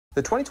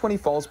The 2020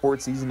 fall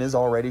sports season is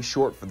already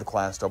short for the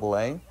Class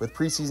AA. With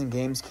preseason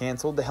games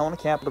canceled, the Helena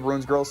Capital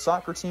Girls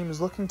soccer team is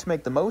looking to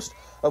make the most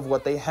of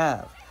what they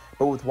have.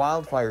 But with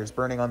wildfires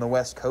burning on the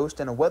West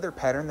Coast and a weather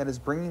pattern that is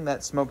bringing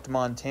that smoke to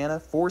Montana,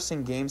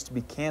 forcing games to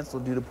be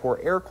canceled due to poor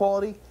air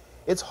quality,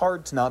 it's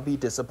hard to not be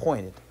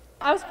disappointed.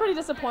 I was pretty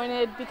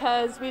disappointed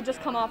because we had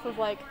just come off of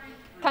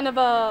kind of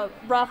a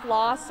rough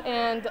loss,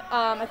 and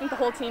I think the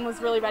whole team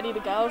was really ready to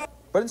go.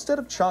 But instead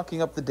of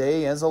chalking up the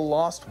day as a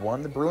lost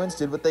one, the Bruins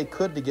did what they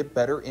could to get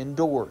better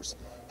indoors.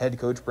 Head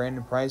coach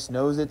Brandon Price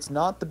knows it's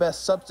not the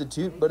best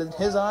substitute, but in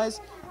his eyes,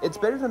 it's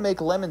better to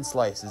make lemon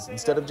slices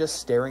instead of just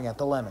staring at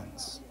the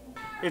lemons.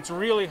 It's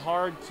really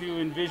hard to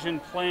envision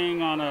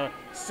playing on a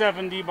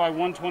 70 by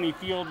 120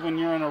 field when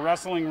you're in a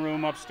wrestling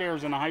room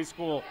upstairs in a high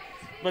school.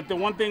 But the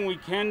one thing we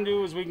can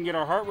do is we can get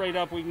our heart rate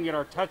up, we can get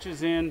our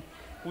touches in,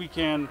 we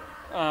can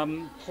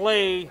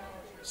play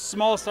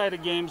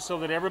small-sided games so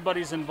that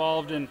everybody's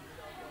involved, and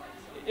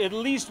at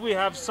least we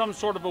have some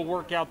sort of a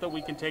workout that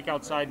we can take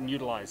outside and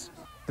utilize.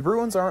 The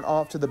Bruins aren't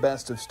off to the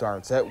best of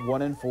starts at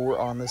 1-4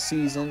 on the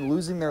season,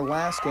 losing their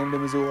last game to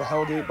Missoula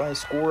Hellgate by a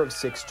score of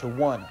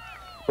 6-1.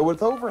 But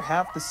with over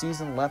half the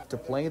season left to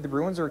play, the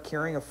Bruins are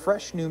carrying a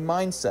fresh new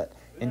mindset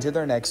into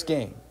their next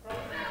game.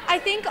 I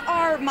think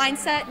our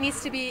mindset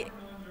needs to be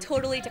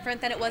totally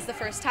different than it was the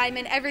first time.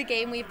 In every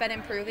game we've been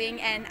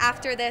improving, and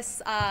after this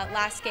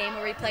last game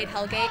where we played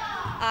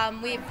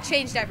Hellgate, we've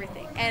changed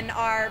everything, and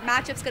our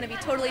matchup's going to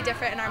be totally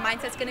different and our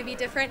mindset's going to be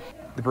different.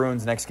 The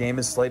Bruins' next game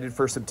is slated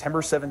for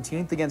September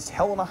 17th against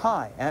Helena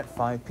High at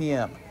 5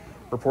 p.m.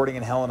 Reporting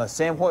in Helena,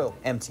 Sam Hoyle,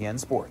 MTN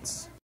Sports.